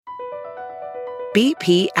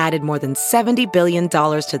BP added more than $70 billion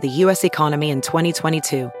to the U.S. economy in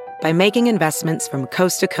 2022 by making investments from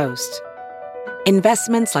coast to coast.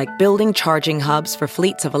 Investments like building charging hubs for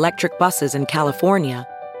fleets of electric buses in California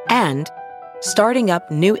and starting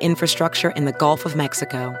up new infrastructure in the Gulf of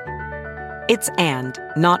Mexico. It's and,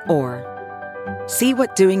 not or. See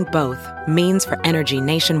what doing both means for energy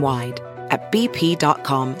nationwide at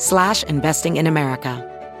bp.com/investing in America.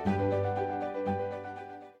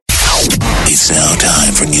 It's now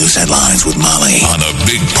time for news headlines with Molly on the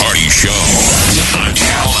Big Party Show on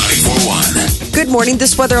Channel 94.1. Good morning.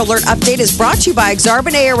 This weather alert update is brought to you by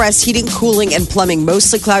Exarban ARS Heating, Cooling, and Plumbing.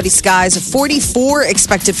 Mostly cloudy skies, 44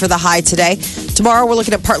 expected for the high today. Tomorrow, we're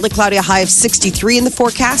looking at partly cloudy, a high of 63 in the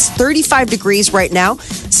forecast, 35 degrees right now.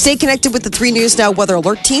 Stay connected with the 3 News Now Weather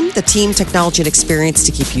Alert team, the team, technology, and experience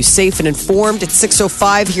to keep you safe and informed. It's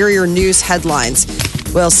 6:05. Here are your news headlines.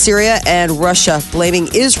 Well, Syria and Russia blaming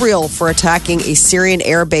Israel for attacking a Syrian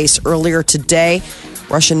air base earlier today.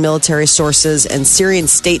 Russian military sources and Syrian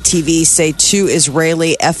state TV say 2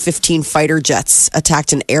 Israeli F-15 fighter jets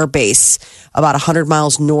attacked an air base about 100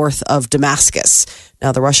 miles north of Damascus.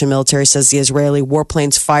 Now, the Russian military says the Israeli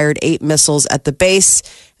warplanes fired 8 missiles at the base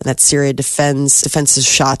and that Syria defensive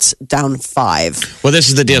shots down 5. Well, this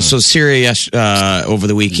is the deal. So Syria over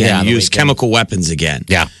the weekend used chemical weapons again.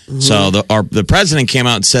 Yeah. Mm-hmm. So the president came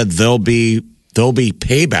out and said there'll be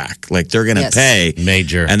payback. Like they're going to pay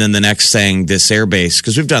major. And then the next thing, this air base,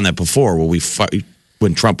 because we've done that before, where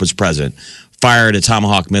when Trump was president, fired a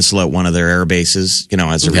Tomahawk missile at one of their air bases,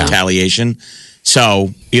 as a retaliation.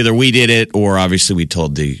 So either we did it, or obviously we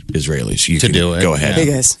told the Israelis you can do it. Go ahead, hey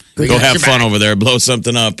guys, go have fun over there, blow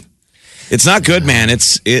something up. It's not good, man.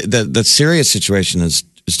 The Syria situation is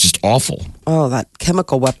just awful. Oh, that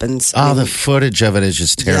chemical weapons. Oh, the footage of it is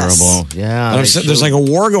just terrible. Yes. Yeah, there's like a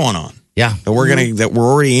war going on. Yeah, that we're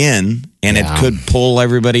already in, and it could pull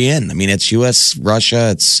everybody in. I mean, it's U.S., Russia,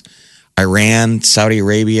 it's Iran, Saudi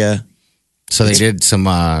Arabia. So they did some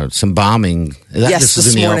bombing. This was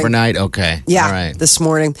in the morning. Overnight? Okay. Yeah, all right. This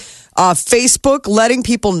morning. Facebook letting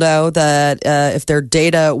people know that if their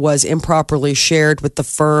data was improperly shared with the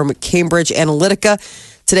firm Cambridge Analytica.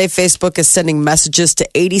 Today, Facebook is sending messages to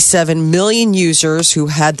 87 million users who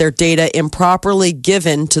had their data improperly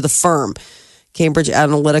given to the firm. Cambridge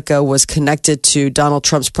Analytica was connected to Donald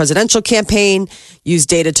Trump's presidential campaign, used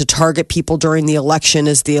data to target people during the election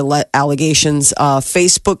as the allegations.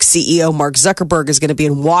 Facebook CEO Mark Zuckerberg is going to be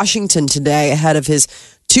in Washington today ahead of his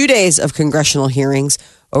 2 days of congressional hearings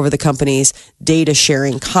over the company's data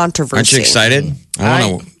sharing controversy. Aren't you excited?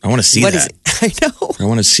 I want to see that. I know. I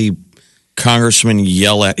want to see Congressman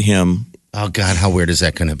yell at him. Oh, God, how weird is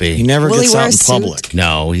that going to be? He never gets out in public.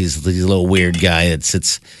 No, he's a little weird guy that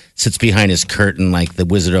sits behind his curtain like the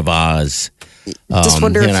Wizard of Oz. Just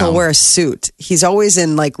wonder if he'll wear a suit. He's always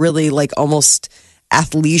in almost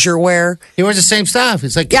athleisure wear. He wears the same stuff.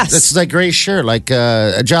 It's like that's like gray shirt, like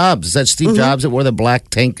Jobs. Is that Steve Jobs that wore the black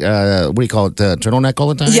tank? What do you call it? Turtleneck all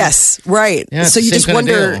the time. Yes, right. Yeah, so you just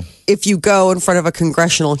wonder deal. if you go in front of a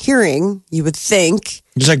congressional hearing, you would think.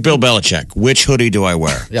 Just like Bill Belichick, which hoodie do I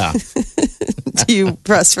wear? Yeah. Do you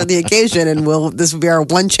press for the occasion? And this will be our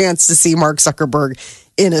one chance to see Mark Zuckerberg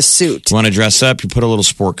in a suit. You want to dress up? You put a little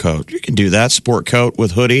sport coat. You can do that. Sport coat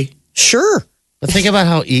with hoodie. Sure. But think about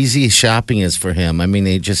how easy shopping is for him. I mean,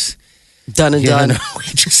 they just done and done.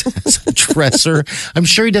 He just has a dresser. I'm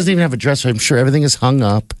sure he doesn't even have a dresser. I'm sure everything is hung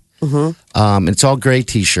up. Mm-hmm. It's all gray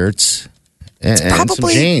T-shirts and some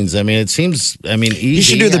jeans. I mean, it seems. Easy. You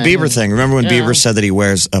should do the Bieber thing. Remember when Bieber said that he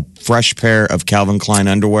wears a fresh pair of Calvin Klein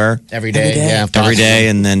underwear every day? Yeah, every day,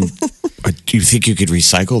 and then do you think you could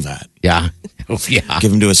recycle that? Yeah, yeah. Give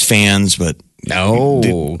them to his fans, but. No.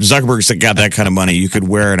 Zuckerberg's got that kind of money. You could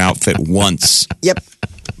wear an outfit once. Yep.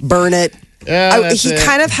 Burn it. Yeah, he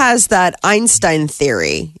kind of has that Einstein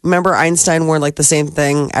theory. Remember Einstein wore the same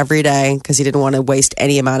thing every day because he didn't want to waste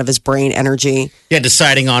any amount of his brain energy. Yeah,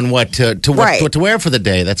 deciding on what to wear for the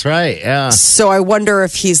day. That's right. Yeah. So I wonder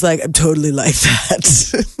if he's I'm totally like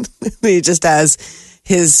that. He just has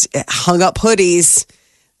his hung up hoodies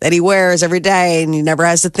that he wears every day, and he never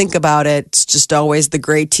has to think about it. It's just always the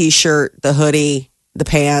gray T-shirt, the hoodie, the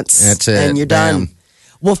pants. That's it. And you're done. Bam.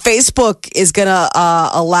 Well, Facebook is going to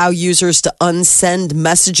allow users to unsend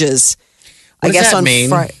messages. What does that mean?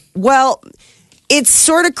 Well, it's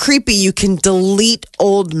sort of creepy. You can delete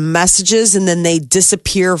old messages, and then they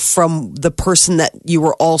disappear from the person that you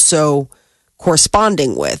were also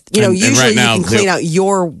corresponding with. Usually right now, you can clean out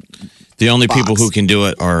your The only box. people who can do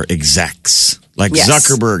it are execs. Yes.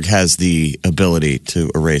 Zuckerberg has the ability to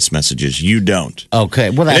erase messages. You don't. Okay.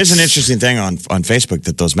 Well, it is an interesting thing on Facebook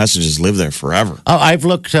that those messages live there forever. Oh, I've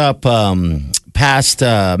looked up past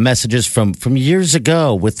messages from years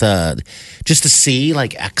ago with just to see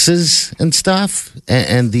like X's and stuff,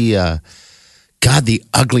 and the God, the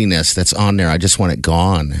ugliness that's on there. I just want it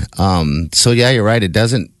gone. So yeah, you're right. It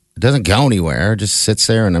doesn't go anywhere. It just sits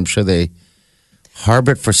there, and I'm sure they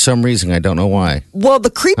harbor it for some reason. I don't know why. Well,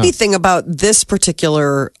 the creepy thing about this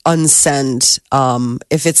particular unsend,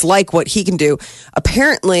 if it's like what he can do,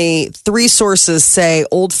 apparently 3 sources say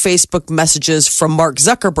old Facebook messages from Mark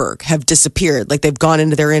Zuckerberg have disappeared. Like they've gone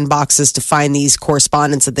into their inboxes to find these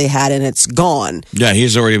correspondence that they had, and it's gone. Yeah,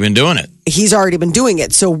 he's already been doing it. He's already been doing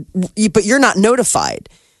it. So, but you're not notified.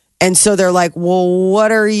 And so they're like, well,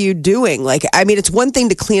 what are you doing? Like, I mean, it's one thing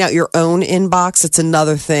to clean out your own inbox. It's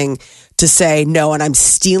another thing to say, no, and I'm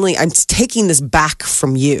taking this back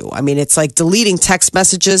from you. I mean, it's like deleting text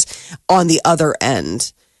messages on the other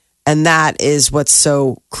end. And that is what's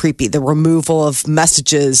so creepy. The removal of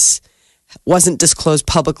messages wasn't disclosed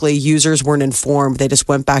publicly. Users weren't informed. They just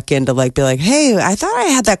went back in to be like, hey, I thought I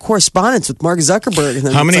had that correspondence with Mark Zuckerberg. And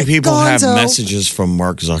then how many people have Gonzo. messages from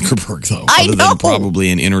Mark Zuckerberg, though? I Other know. than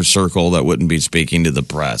probably an inner circle that wouldn't be speaking to the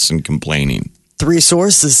press and complaining. 3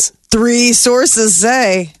 sources. 3 sources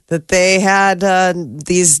say that they had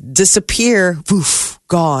these disappear. Poof,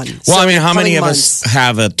 gone. Well, So I mean, how many of months. us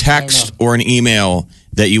have a text or an email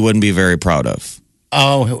that you wouldn't be very proud of?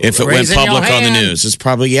 Oh, If it went raising your public on the hand. news, it's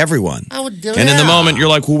probably everyone. I would do And in the yeah. moment, you're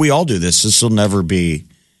like, well, we all do this. This will never be.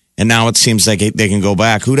 And now it seems like they can go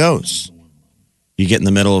back. Who knows? You get in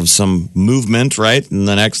the middle of some movement, right? And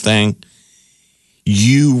the next thing,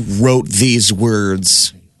 you wrote these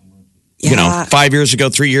words, you know, Yeah. 5 years ago,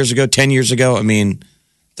 3 years ago, 10 years ago. I mean,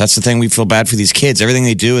 that's the thing. We feel bad for these kids. Everything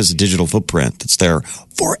they do is a digital footprint that's there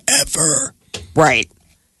forever. Right.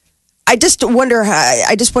 I just wonder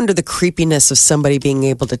the creepiness of somebody being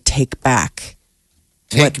able to take back.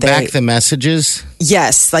 Take back the messages.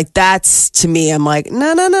 Yes, like that's to me. I'm like,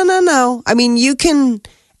 no. I mean, you can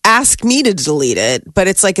ask me to delete it, but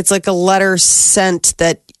it's like a letter sent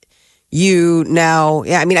that you now.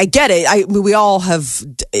 Yeah, I mean, I get it. We all have.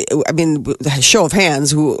 I mean, show of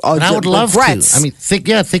hands. Who all And I would love regrets. to. I mean, think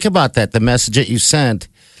about that. The message that you sent.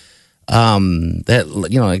 That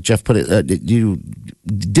like Jeff put it, you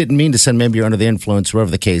didn't mean to send. Maybe you're under the influence,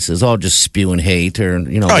 whatever the case is. All just spewing hate or Oh,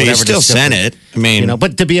 whatever. you still just sent it. I mean,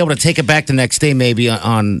 but to be able to take it back the next day, maybe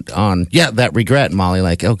on that regret, Molly.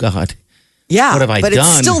 Like, oh God, Yeah, what have I but done?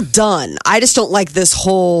 it's still done. I just don't like this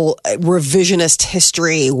whole revisionist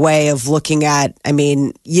history way of looking at. I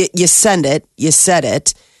mean, you send it, you said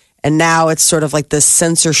it, and now it's sort of like this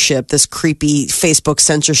censorship, this creepy Facebook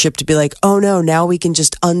censorship to be like, oh no, now we can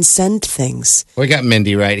just unsend things. We got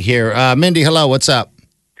Mindy right here. Mindy, hello, what's up?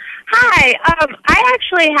 Hi. I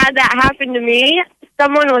actually had that happen to me.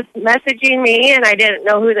 Someone was messaging me, and I didn't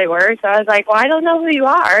know who they were. So I was like, well, I don't know who you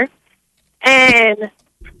are. And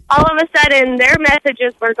all of a sudden, their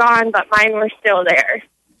messages were gone, but mine were still there.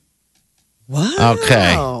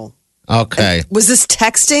 Wow. Okay. Was this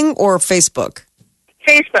texting or Facebook?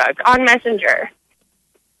 Facebook, on Messenger.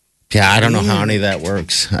 Yeah, I don't know how any of that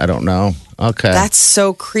works. I don't know. Okay. That's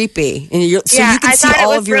so creepy. And so yeah, you can I see thought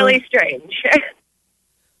all it of was your. really strange.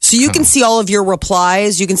 So you can see all of your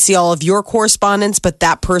replies, you can see all of your correspondence, but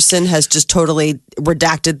that person has just totally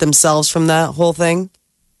redacted themselves from the whole thing.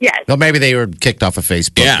 Yes. Well, maybe they were kicked off of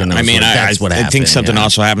Facebook. yeah. and I mean, that's what I happened. think something yeah.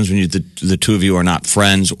 also happens when the two of you are not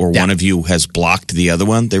friends, or Yeah. one of you has blocked the other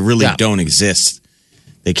one. They really Yeah. don't exist.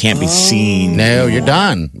 They can't be seen. No, you're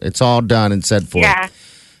done. It's all done and said for. Yeah.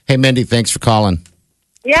 Hey, Mindy, thanks for calling.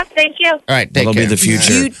 Yep, thank you. All right, take That'll care. be the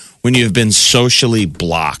future when you've been socially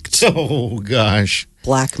blocked. Oh gosh.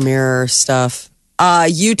 Black Mirror stuff.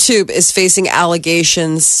 YouTube is facing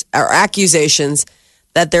accusations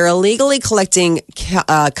that they're illegally collecting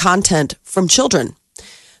content from children.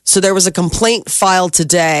 So there was a complaint filed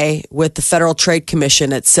today with the Federal Trade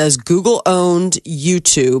Commission. It says Google-owned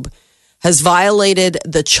YouTube has violated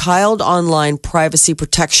the Child Online Privacy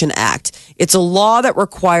Protection Act. It's a law that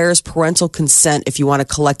requires parental consent if you want to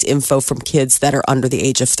collect info from kids that are under the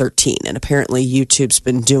age of 13. And apparently YouTube's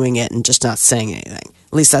been doing it and just not saying anything.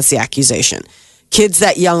 At least that's the accusation. Kids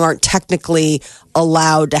that young aren't technically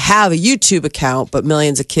allowed to have a YouTube account, but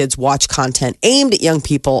millions of kids watch content aimed at young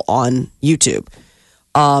people on YouTube.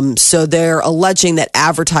 So they're alleging that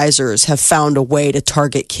advertisers have found a way to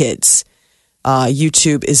target kids.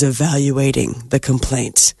 YouTube is evaluating the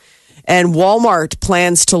complaint. And Walmart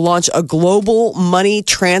plans to launch a global money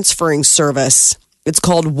transferring service. It's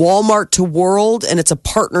called Walmart to World, and it's a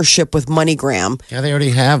partnership with MoneyGram. Yeah, they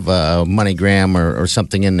already have MoneyGram or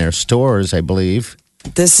something in their stores, I believe.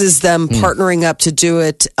 This is them partnering up to do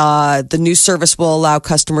it. The new service will allow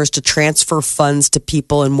customers to transfer funds to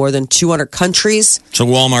people in more than 200 countries. So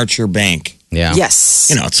Walmart's your bank. Yeah. Yes.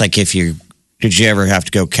 You know, it's like did you ever have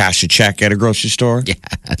to go cash a check at a grocery store?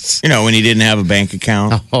 Yes. You know, when you didn't have a bank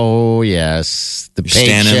account. Oh, yes. The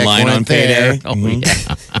Stand in paycheck line on went there. payday. Oh,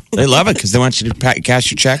 yeah. They love it because they want you to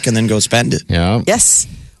cash your check and then go spend it. Yeah. Yes.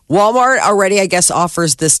 Walmart already, I guess,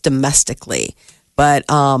 offers this domestically. But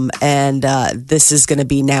this is going to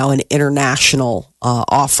be now an international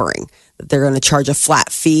offering. They're going to charge a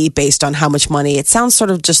flat fee based on how much money. It sounds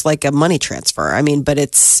sort of just like a money transfer. I mean, but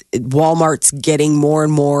Walmart's getting more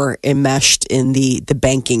and more enmeshed in the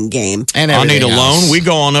banking game. And I'll need a everything loan. else. We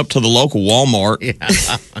go on up to the local Walmart.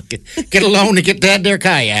 Yeah. Get a loan to get that there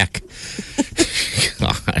kayak.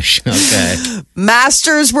 Gosh. Okay.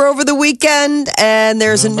 Masters were over the weekend, and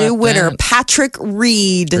there's a How new about winner, that? Patrick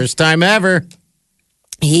Reed. First time ever.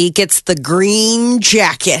 He gets the green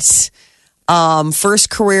jacket. First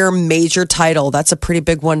career major title. That's a pretty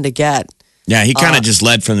big one to get. Yeah, he kind of just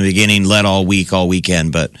led from the beginning, led all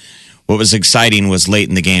weekend. But what was exciting was late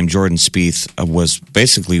in the game, Jordan Spieth was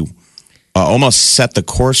basically almost set the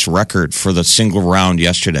course record for the single round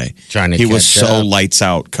yesterday. Trying to he was catch so up. lights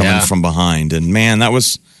out coming Yeah. from behind. And man, that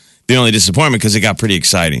was the only disappointment because it got pretty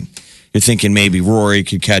exciting. You're thinking maybe Rory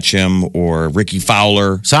could catch him or Ricky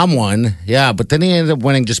Fowler. Someone, yeah, but then he ended up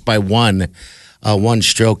winning just by one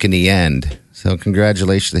stroke in the end. So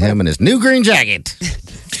congratulations to him and his new green jacket.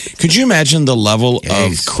 Could you imagine the level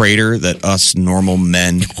Yes. of crater that us normal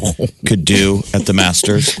men could do at the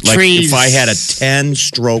Masters? Like Trees. if I had a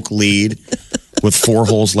 10-stroke lead with 4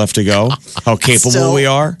 holes left to go, how capable Still. we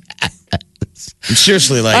are? And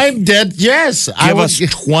seriously, like I'm dead. Yes, I give would. us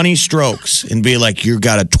 20 strokes and be like, you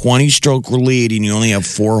got a 20-stroke lead and you only have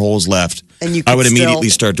 4 holes left. And you I could would still- immediately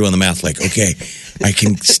start doing the math. Like, okay, I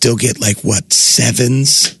can still get like what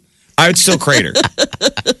 7s? I would still crater.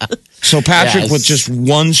 So Patrick Yes. with just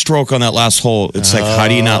 1 stroke on that last hole, it's like, how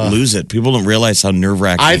do you not lose it? People don't realize how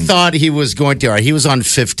nerve-wracking. I thought he was going to. He was on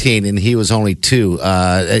 15, and he was only 2.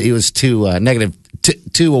 He was negative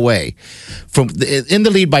 2 away from in the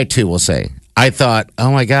lead by 2. We'll say. I thought,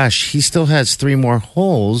 oh my gosh, he still has 3 more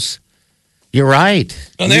holes. You're right.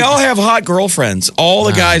 And they all have hot girlfriends. All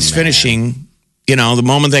the guys finishing, you know, the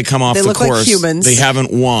moment they come off They the look like course, humans. they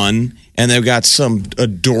haven't won, and they've got some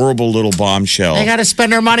adorable little bombshell. They got to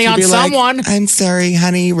spend their money on Be like, someone. I'm sorry,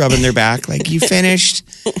 honey, rubbing their back. Like, you finished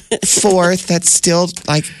 4th. That's still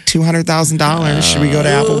like $200,000. Should we go to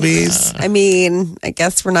Applebee's? I mean, I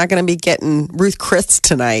guess we're not going to be getting Ruth Chris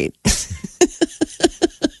tonight.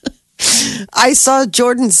 I saw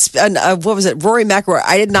Jordan's, what was it, Rory McIlroy.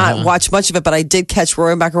 I did not watch much of it, but I did catch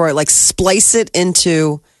Rory McIlroy like splice it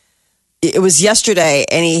into. It was yesterday,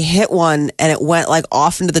 and he hit one, and it went like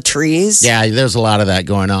off into the trees. Yeah, there's a lot of that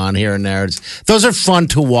going on here and there. Those are fun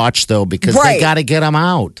to watch though because Right. they got to get them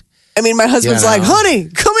out. I mean, my husband's You know. like, "Honey,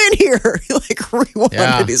 come in here." He like rewound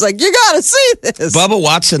Yeah. it. He's like, "You got to see this." Bubba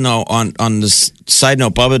Watson, though, on this side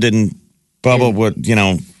note, Bubba would, you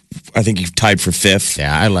know, I think he tied for 5th.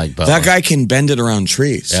 Yeah, I like Bubba. That guy can bend it around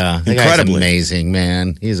trees. Yeah, that guy's incredibly. amazing,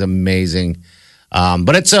 man. He's amazing.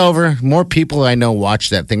 But it's over. More people I know watch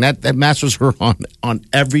that thing. That Masters were on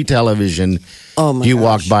every television. Oh, my you gosh.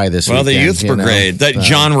 walk by this. Well, the weekend, youth you know? brigade. That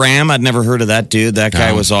John Ram, I'd never heard of that dude. That guy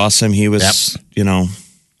No. was awesome. He was, you know,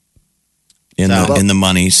 in the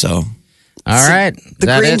money. So All right, The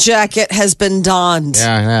That green it? jacket has been donned.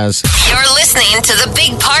 Yeah, it has. You're listening to the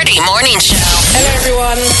Big Party Morning Show. Hello,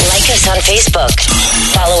 everyone. Like us on Facebook.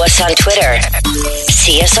 Follow us on Twitter.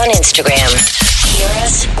 See us on Instagram. Hear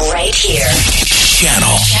us right here.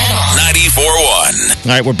 Channel 94.1.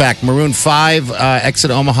 All right, we're back. Maroon 5, exit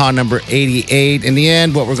Omaha, number 88. In the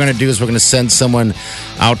end, what we're going to do is we're going to send someone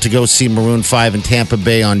out to go see Maroon 5 in Tampa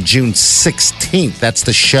Bay on June 16th. That's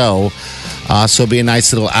the show. So it'll be a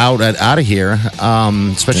nice little out of here,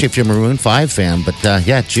 especially if you're a Maroon 5 fan. But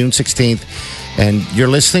yeah, June 16th. And you're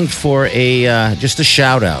listening for just a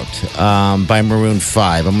shout out by Maroon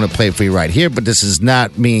 5. I'm going to play it for you right here, but this does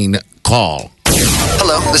not mean call.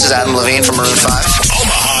 Hello, this is Adam Levine from Maroon 5.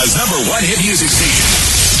 Omaha's #1 hit music station.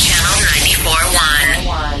 Channel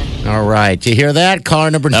 94.1. All right, you hear that? Caller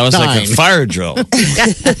number that 9. was like a fire drill.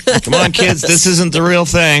 Come on, kids. This isn't the real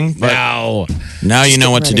thing. But Wow. now you know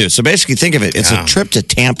what to do. So basically, think of it. It's a trip to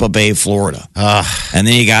Tampa Bay, Florida. And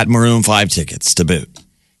then you got Maroon 5 tickets to boot.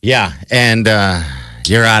 Yeah, and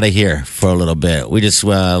you're out of here for a little bit. We just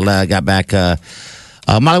got back.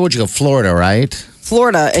 Molly, where'd you go? Florida, right?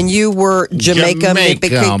 Florida, and you were Jamaica.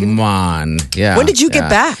 Come on. Yeah. When did you get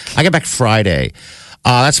back? I got back Friday.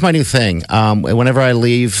 That's my new thing. Whenever I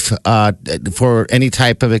leave for any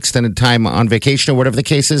type of extended time on vacation or whatever the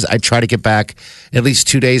case is, I try to get back at least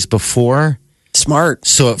 2 days before. Smart.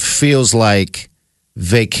 So it feels like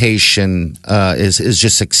vacation is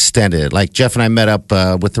just extended. Like Jeff and I met up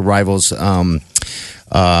with the Rivals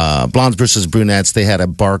Blondes versus Brunettes. They had a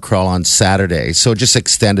bar crawl on Saturday. So it just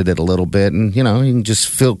extended it a little bit. And, you know, you can just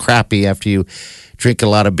feel crappy after you drink a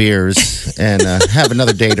lot of beers and have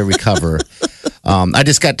another day to recover. I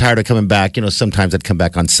just got tired of coming back. You know, sometimes I'd come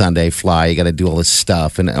back on Sunday, fly. You got to do all this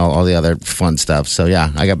stuff and all the other fun stuff. So,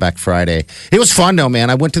 yeah, I got back Friday. It was fun, though, man.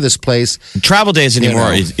 I went to this place. Travel days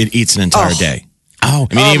anymore, it eats an entire day. Oh,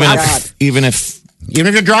 I mean, even if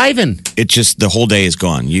you're driving, it just the whole day is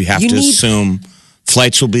gone. You have to assume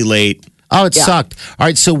flights will be late. Oh, it sucked. All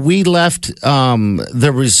right, so we left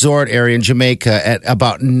the resort area in Jamaica at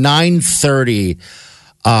about 9:30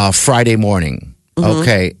 Friday morning.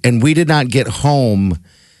 Okay, and we did not get home.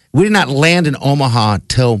 We did not land in Omaha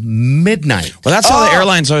till midnight. Well, that's how the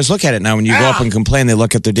airlines always look at it now. When you go up and complain, they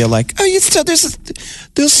look at their deal like, "Oh,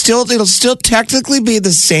 it'll still technically be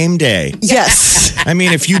the same day." Yes. I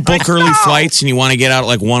mean, if you book early flights and you want to get out at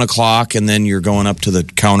like 1 o'clock, and then you're going up to the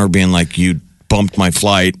counter being like, "You bumped my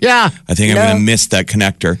flight. Yeah, I think I'm going to miss that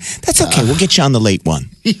connector." That's okay. We'll get you on the late one.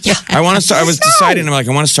 Yeah, I want to start. I was deciding. I'm like,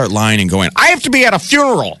 I want to start lying and going. I have to be at a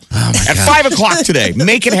funeral at 5 o'clock today.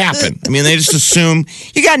 Make it happen. I mean, they just assume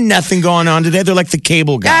you got nothing going on today. They're like the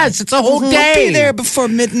cable guy. Yes, it's a whole day. We'll be there before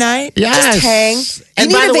midnight. Yes. Just hang.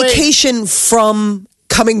 And you by need the a way- vacation from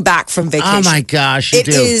coming back from vacation. Oh my gosh, you It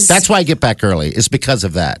do. is- That's why I get back early. It's because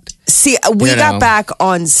of that. See, we You got know. back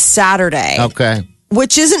on Saturday. Okay.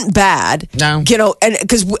 Which isn't bad. No. You know, and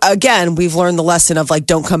because again, we've learned the lesson of like,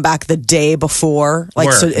 don't come back the day before. Like,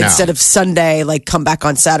 Word, so no. instead of Sunday, like, come back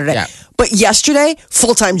on Saturday. Yeah. But yesterday,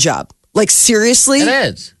 full time job. Like, seriously, It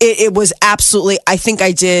is. It was absolutely, I think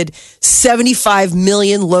I did 75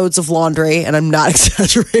 million loads of laundry, and I'm not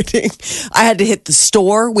exaggerating. I had to hit the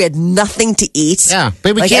store. We had nothing to eat. Yeah,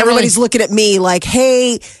 but we like, can't everybody's really- looking at me like,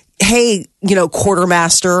 hey, you know,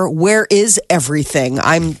 quartermaster, where is everything?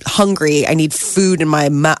 I'm hungry. I need food in my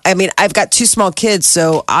mouth. I mean, I've got 2 small kids,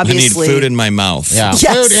 so I obviously. need food in my mouth. Yeah,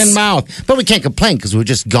 Yes. food in mouth. But we can't complain because we're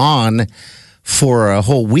just gone for a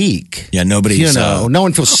whole week. Yeah, nobody's. You know, no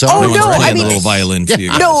one feels sorry. Oh, no one's no, playing I mean- the little violin for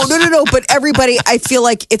you. No. But everybody, I feel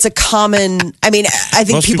like it's a common. I mean, I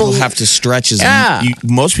think Most people have to stretch Yeah.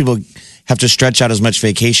 most people have to stretch out as much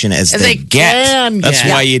vacation as they get. can That's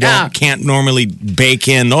get. why you Yeah. can't normally bake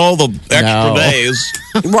in all the extra No. days.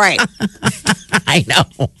 Right. I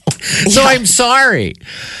know. So I'm sorry.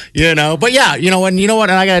 You know, but yeah, you know, and you know what?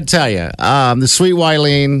 And I got to tell you, the sweet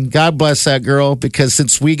Wileen, God bless that girl, because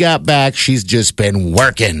since we got back, she's just been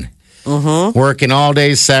working. Working all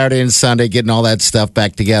day, Saturday and Sunday, getting all that stuff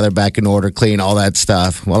back together, back in order, clean, all that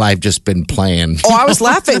stuff. Well, I've just been playing. Oh, I was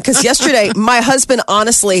laughing because yesterday, my husband,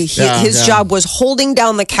 honestly, his job was holding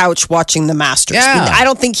down the couch watching the Masters. Yeah. I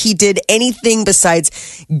don't think he did anything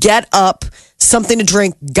besides get up, something to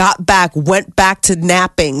drink, got back, went back to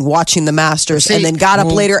napping, watching the Masters, See, and then got up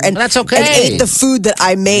well, later and, that's okay. and ate the food that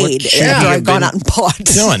I made What should after he I'd have gone been out and bought.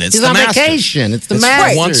 Doing it's He's the on Masters. vacation. It's the It's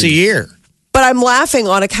Masters. once a year. But I'm laughing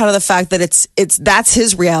on account of the fact that that's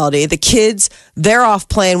his reality. The kids, they're off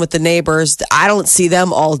playing with the neighbors. I don't see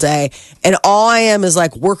them all day. And all I am is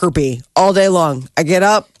like worker bee all day long. I get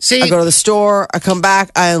up, See- I go to the store, I come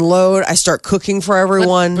back, I unload, I start cooking for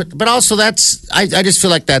everyone. But also that's I just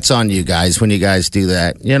feel like that's on you guys when you guys do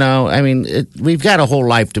that. You know, I mean, we've got a whole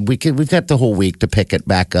life we've got the whole week to pick it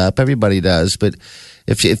back up. Everybody does, but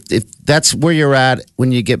if that's where you're at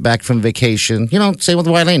when you get back from vacation, you know, same with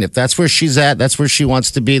Wileen. If that's where she's at, that's where she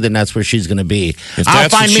wants to be, then that's where she's going to be. If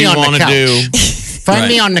that's what you on want the to couch. do, Find Right.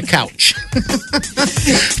 me on the couch,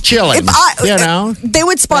 chilling. You know, They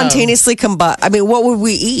would spontaneously combust. I mean, what would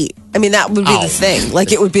we eat? I mean, that would be the thing.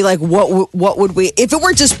 Like, it would be like, what would we? If it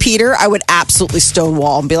were just Peter, I would absolutely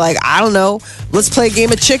stonewall and be like, I don't know. Let's play a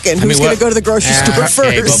game of chicken. Who's going to go to the grocery store first?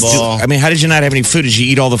 capable. I mean, how did you not have any food? Did you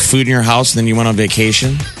eat all the food in your house and then you went on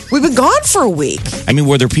vacation? We've been gone for a week. I mean,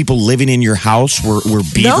 were there people living in your house? Were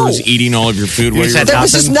beavers eating all of your food? while just you were had There gone?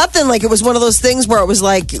 was just nothing. Like, it was one of those things where it was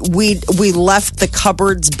like we left the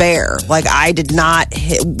cupboards bare. Like, I did not.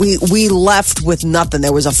 We left with nothing.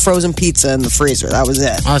 There was a frozen pizza in the freezer. That was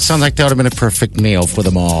it. Oh, it sounds like that would have been a perfect meal for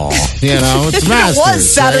them all. You know, it's Masters. It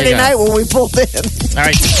was Saturday night when we pulled in. All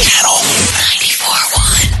right. Channel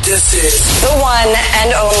 94.1. This is The one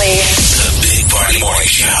and only. the Big Party Morning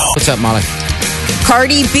Show. What's up, Molly?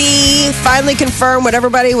 Cardi B finally confirmed what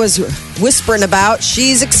everybody was whispering about.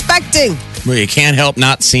 She's expecting. Well, you can't help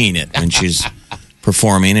not seeing it when she's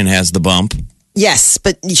performing and has the bump. Yes,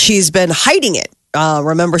 but she's been hiding it.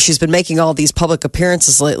 remember, she's been making all these public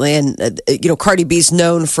appearances lately, and Cardi B's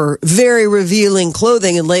known for very revealing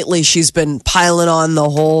clothing, and lately she's been piling on the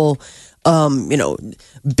whole,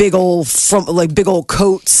 big old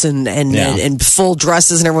coats and full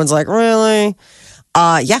dresses, and everyone's like, really?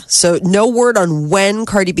 So no word on when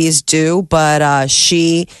Cardi B is due, but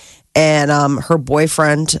she and her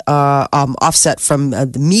boyfriend, Offset from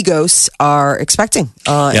the Migos, are expecting.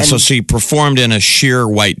 So she performed in a sheer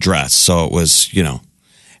white dress. So it was,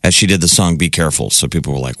 as she did the song Be Careful. So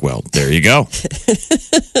people were like, well, there you go.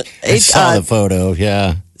 I saw the photo,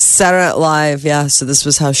 yeah. Saturday Night Live, yeah. So this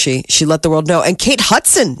was how she let the world know. And Kate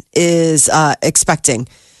Hudson is expecting.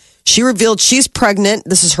 She revealed she's pregnant.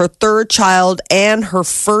 This is her third child and her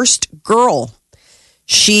first girl.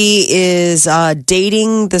 She is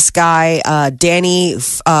dating this guy, Danny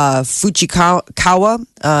Fujikawa.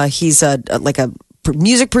 He's a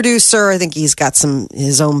music producer. I think he's got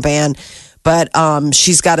his own band. But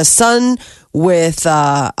she's got a son with,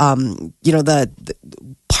 the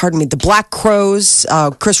Black Crowes,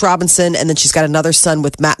 Chris Robinson, and then she's got another son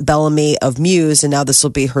with Matt Bellamy of Muse. And now this will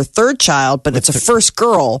be her third child, but it's a first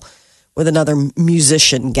girl with another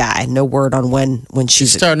musician guy. No word on when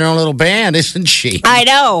she's starting her own little band, isn't she? I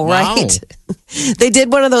know, right? They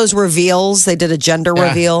did one of those reveals. They did a gender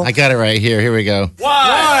reveal. I got it right here. Here we go. 1, 2, 3.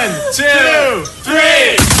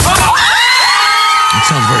 That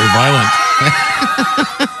sounds very violent.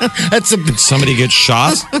 That's Did somebody get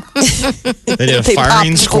shot? They did a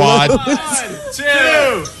firing squad. 1,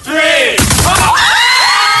 2, 3.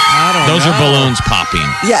 Those are balloons popping.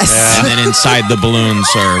 Yes. And then inside the balloons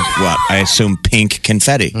are what? I assume pink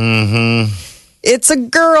confetti. Mm-hmm. It's a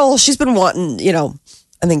girl. She's been wanting,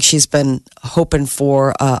 I think she's been hoping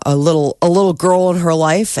for a little girl in her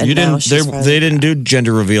life. And they didn't do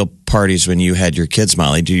gender reveal parties when you had your kids,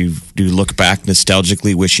 Molly. Do you look back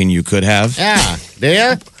nostalgically wishing you could have? Yeah.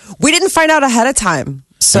 Yeah. We didn't find out ahead of time.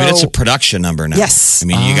 So it's a production number now. Yes. I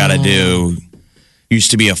mean, you got to do.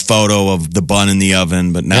 Used to be a photo of the bun in the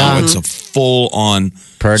oven, but now it's a full-on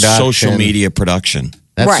social media production.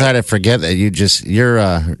 That's right. I forget that your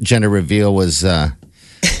gender reveal was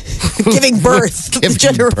giving birth. The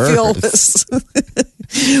gender reveal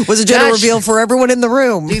was a gender reveal for everyone in the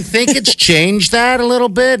room. Do you think it's changed that a little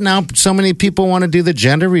bit? Now so many people want to do the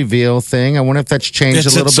gender reveal thing. I wonder if that's changed a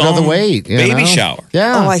little bit of the weight. Baby shower.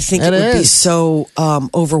 Yeah. Oh, I think it would be so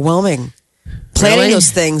overwhelming. Planning those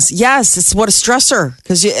things. Yes, it's what a stressor.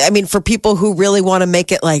 Because, for people who really want to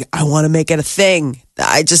make it I want to make it a thing.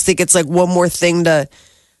 I just think it's one more thing to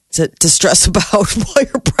stress about while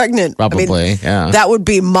you're pregnant. Probably, yeah. That would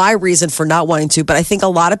be my reason for not wanting to. But I think a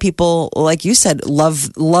lot of people, like you said,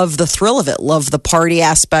 love the thrill of it, love the party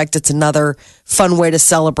aspect. It's another fun way to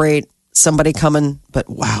celebrate somebody coming. But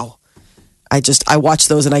wow, I watch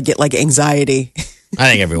those and I get anxiety. I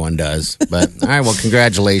think everyone does. But all right, well,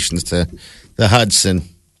 congratulations to the Hudson.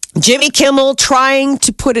 Jimmy Kimmel trying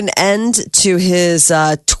to put an end to his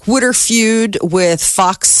Twitter feud with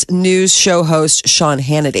Fox News show host Sean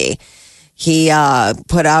Hannity. He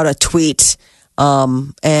put out a tweet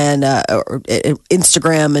and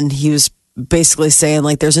Instagram, and he was basically saying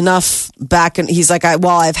there's enough back and he's like,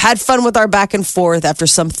 I've had fun with our back and forth. After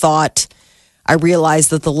some thought, I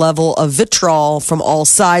realized that the level of vitriol from all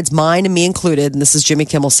sides, mine and me included, and this is Jimmy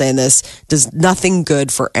Kimmel saying this, does nothing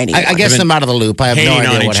good for anyone. I guess I'm out of the loop. I have no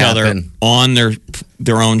idea what happened. On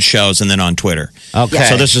their own shows and then on Twitter. Okay.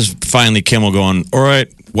 So this is finally Kimmel going, all right,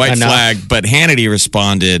 white flag. But Hannity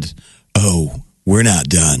responded, oh, we're not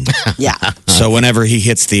done. Yeah. So whenever he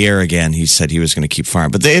hits the air again, he said he was going to keep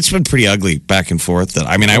firing. But it's been pretty ugly back and forth.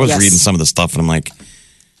 I was reading some of the stuff and I'm like,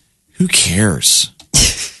 who cares?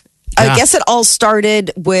 I guess it all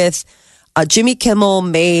started with Jimmy Kimmel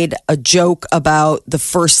made a joke about the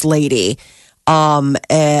First Lady at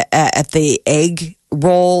the egg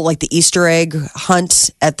roll, the Easter egg hunt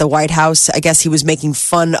at the White House. I guess he was making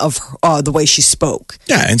fun of the way she spoke.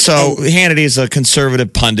 Yeah, and so Hannity is a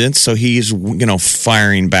conservative pundit, so he's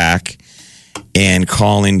firing back and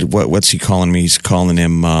calling what's he calling me? He's calling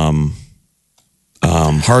him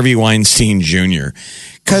Harvey Weinstein Jr.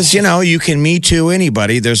 Because, you can Me Too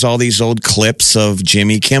anybody. There's all these old clips of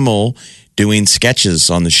Jimmy Kimmel doing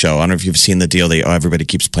sketches on the show. I don't know if you've seen the deal. Everybody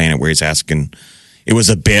keeps playing it where he's asking, it was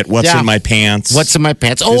a bit, what's in my pants? What's in my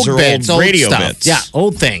pants? Old bits, old radio stuff. bits. Yeah,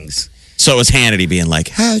 old things. So it was Hannity being like,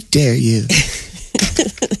 how dare you?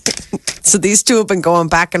 So these two have been going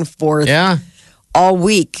back and forth. Yeah. All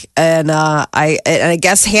week, and I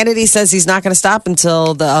guess Hannity says he's not going to stop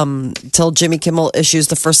until Jimmy Kimmel issues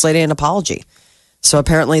the First Lady an apology. So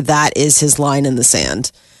apparently that is his line in the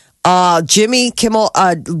sand. Jimmy Kimmel,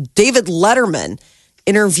 David Letterman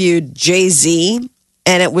interviewed Jay-Z.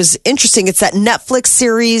 And it was interesting. It's that Netflix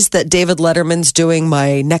series that David Letterman's doing.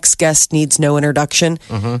 My next guest needs no introduction.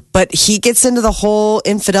 But he gets into the whole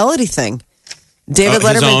infidelity thing. David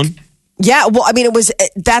Letterman. His own? Yeah. Well, I mean,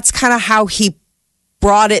 that's kind of how he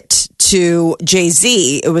brought it to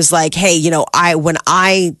Jay-Z. It was like, hey, when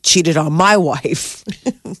I cheated on my wife,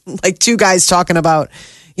 like two guys talking about,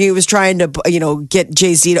 he was trying to, get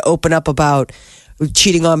Jay-Z to open up about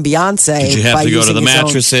cheating on Beyonce. Did you have by to go to the using his own-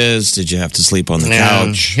 mattresses? Did you have to sleep on the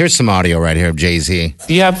couch? Here's some audio right here of Jay-Z.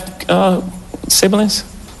 Do you have siblings?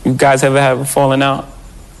 You guys ever have a falling out?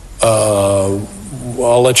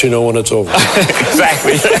 I'll let you know when it's over.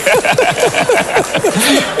 Exactly.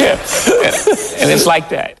 Yeah. And it's like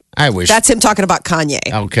that. I wish. That's him talking about Kanye.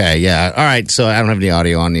 Okay, yeah. All right, so I don't have any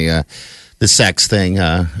audio on the sex thing,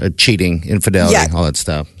 cheating, infidelity, all that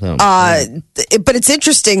stuff. So, But it's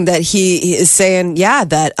interesting that he is saying,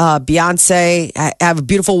 that Beyonce, I have a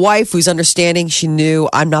beautiful wife who's understanding. She knew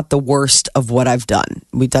I'm not the worst of what I've done.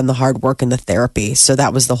 We've done the hard work and the therapy. So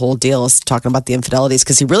that was the whole deal, is talking about the infidelities,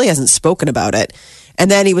 because he really hasn't spoken about it. And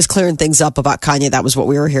then he was clearing things up about Kanye. That was what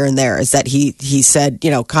we were hearing there, is that he said,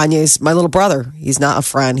 Kanye's my little brother. He's not a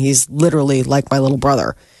friend. He's literally like my little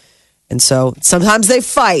brother. And so sometimes they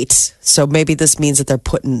fight. So maybe this means that they're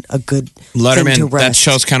putting a good Letterman, thing to rest. that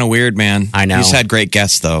show's kind of weird, man. I know. He's had great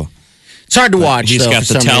guests, though. it's hard to watch. He's though, got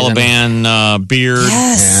for the some reason. Taliban beard.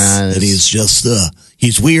 Yes. Yeah, And he's just,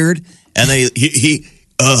 he's weird. And he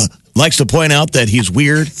likes to point out that he's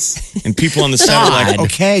weird. And people on the set are like, God.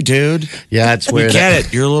 okay, dude. Yeah, it's We weird. get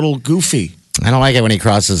it. You're a little goofy. I don't like it when he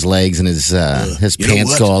crosses his legs and his you know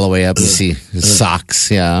pants what? go all the way up. You see his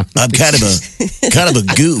socks. Yeah, I'm kind of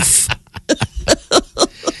a goof.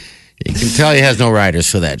 you can tell he has no writers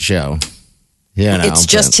for that show. It's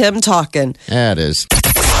just him talking. Yeah, it is.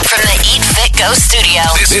 From the Eat Fit Go studio.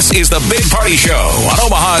 This is the Big Party Show on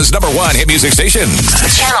Omaha's #1 hit music station.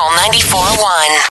 Channel 94.1.